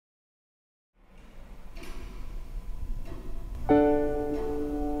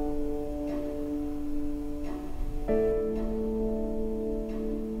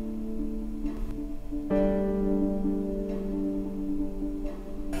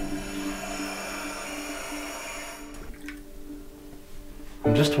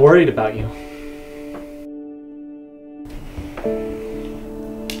I'm just worried about you.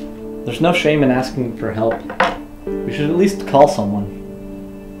 There's no shame in asking for help. We should at least call someone.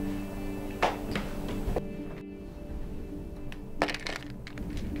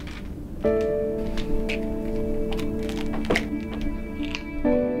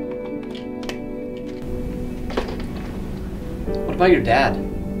 What about your dad?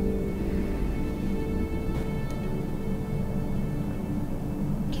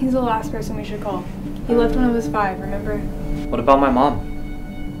 He's the last person we should call. He left when I was 5, remember? What about my mom?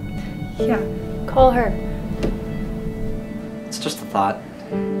 Yeah, call her. It's just a thought.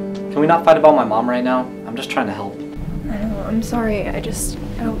 Can we not fight about my mom right now? I'm just trying to help. I know, I'm sorry. I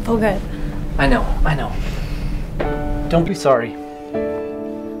don't feel good. I know. Don't be sorry.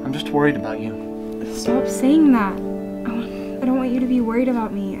 I'm just worried about you. Stop saying that. I don't want you to be worried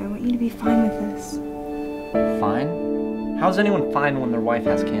about me. I want you to be fine with this. Fine? How's anyone fine when their wife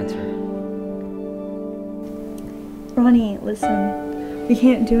has cancer? Ronnie, listen. We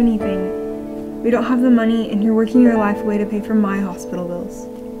can't do anything. We don't have the money and you're working your life away to pay for my hospital bills.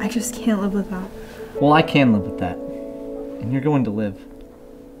 I just can't live with that. Well, I can live with that. And you're going to live.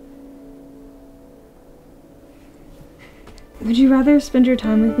 Would you rather spend your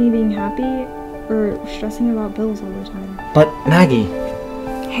time with me being happy or stressing about bills all the time? But, Maggie!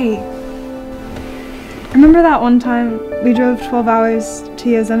 Hey, remember that one time we drove 12 hours to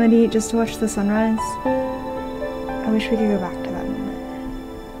Yosemite just to watch the sunrise? I wish we could go back to that moment.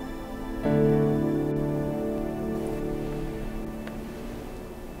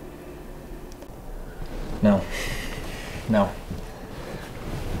 No.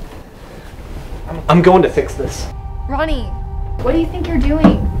 I'm going to fix this. Ronnie, what do you think you're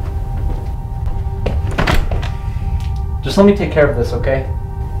doing? Just let me take care of this, okay?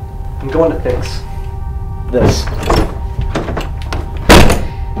 I'm going to fix this.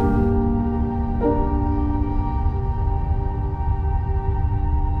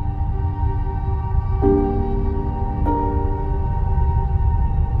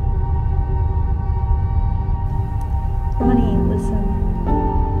 Ronnie, listen.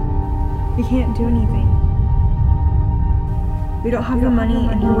 We can't do anything. We don't have the money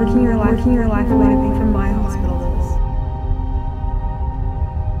and you're working your life away to pay for my hospital bills.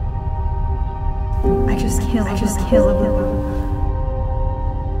 I just can't live with that.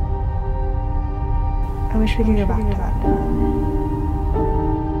 I wish we could go back to that moment.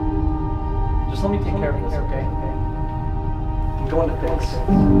 Just let me take care of this, okay? I'm going to fix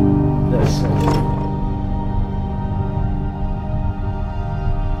this.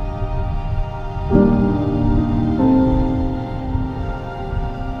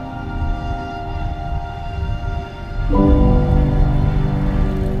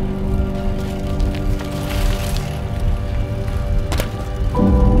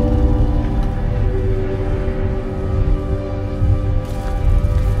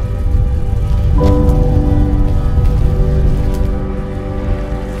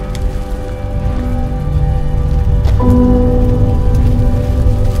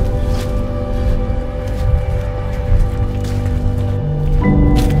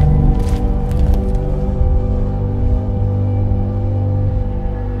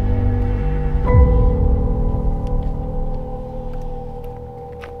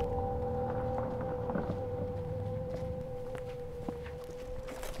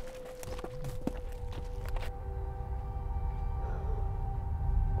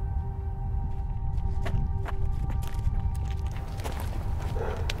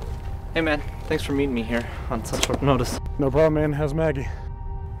 Hey man, thanks for meeting me here on such short notice. No problem, man. How's Maggie?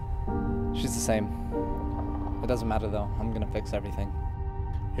 She's the same. It doesn't matter though, I'm gonna fix everything.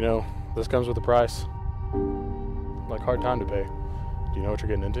 You know, this comes with a price. Like hard time to pay. Do you know what you're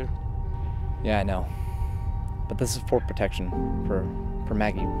getting into? Yeah, I know. But this is for protection, for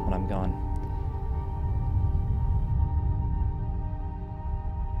Maggie when I'm gone.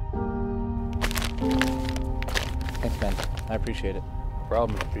 Thanks man, I appreciate it. No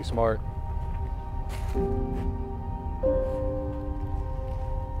problem. Be smart.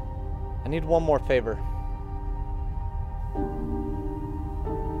 I need one more favor.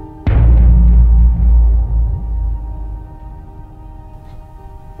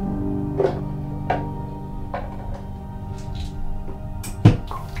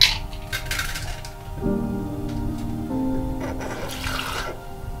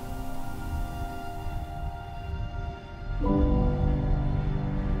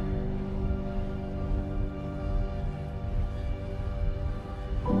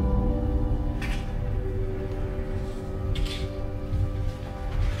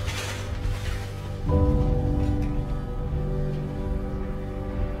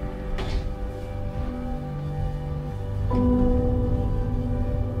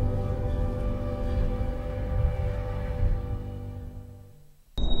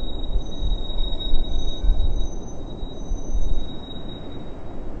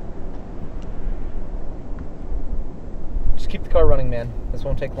 the car running, man. This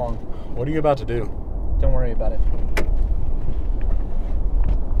won't take long. What are you about to do? Don't worry about it.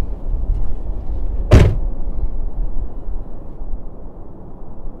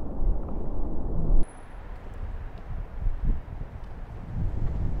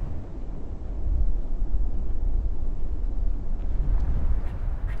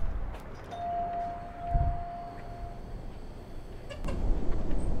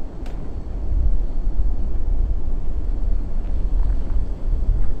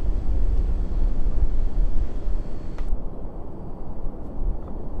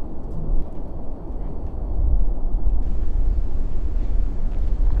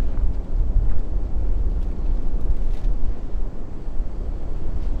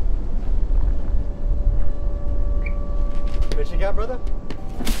 What you got, brother?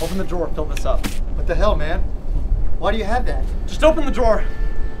 Open the drawer, fill this up. What the hell, man? Why do you have that? Just open the drawer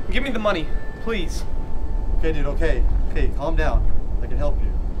and give me the money, please. Okay, dude, okay. Okay, calm down. I can help you.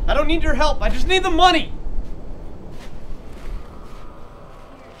 I don't need your help, I just need the money!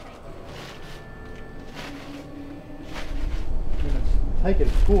 Take it,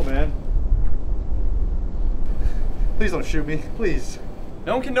 it's cool, man. Please don't shoot me, please.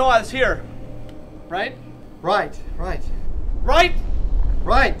 No one can know I was here, right? Right, right. Right?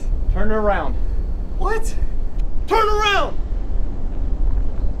 Right! Turn it around. What? Turn around!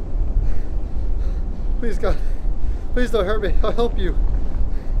 Please, God. Please don't hurt me. I'll help you.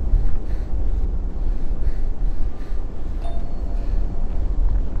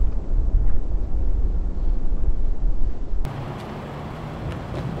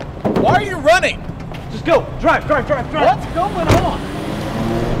 Why are you running? Just go. Drive. What's going on?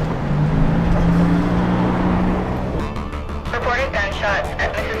 Reported gunshots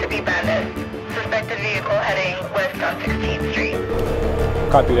at Mississippi Bandit. Suspected vehicle heading west on 16th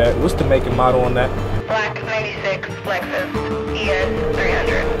Street. Copy that. What's the make and model on that? Black 96 Lexus ES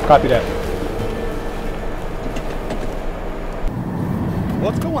 300. Copy that.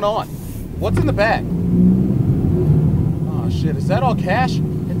 What's going on? What's in the bag? Oh shit, is that all cash?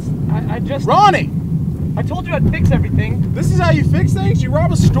 I just... Ronnie! I told you I'd fix everything. This is how you fix things? You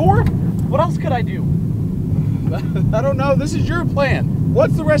rob a store? What else could I do? I don't know. This is your plan.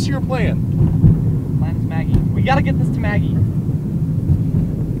 What's the rest of your plan? Plan is Maggie. We gotta get this to Maggie.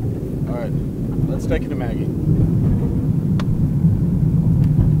 Alright, let's take it to Maggie.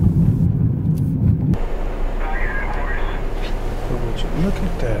 Look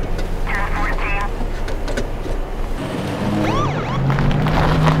at that.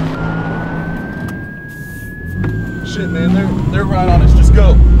 Shit, man, they're right on us. Just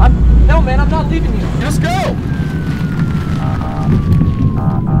go. No, man, I'm not leaving you. Just go!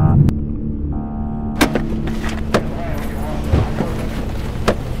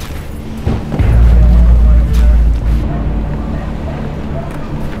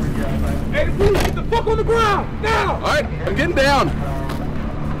 Hey, the police, get the fuck on the ground! Now! Alright, I'm getting down.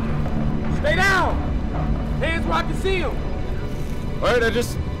 Stay down! Hands where I can see them. Alright, I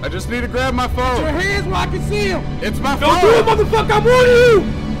just need to grab my phone. Your hands where I can see them. It's my Don't phone. do it, motherfucker! I'm warning you!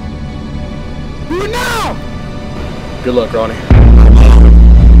 Do it now! Good luck, Ronnie.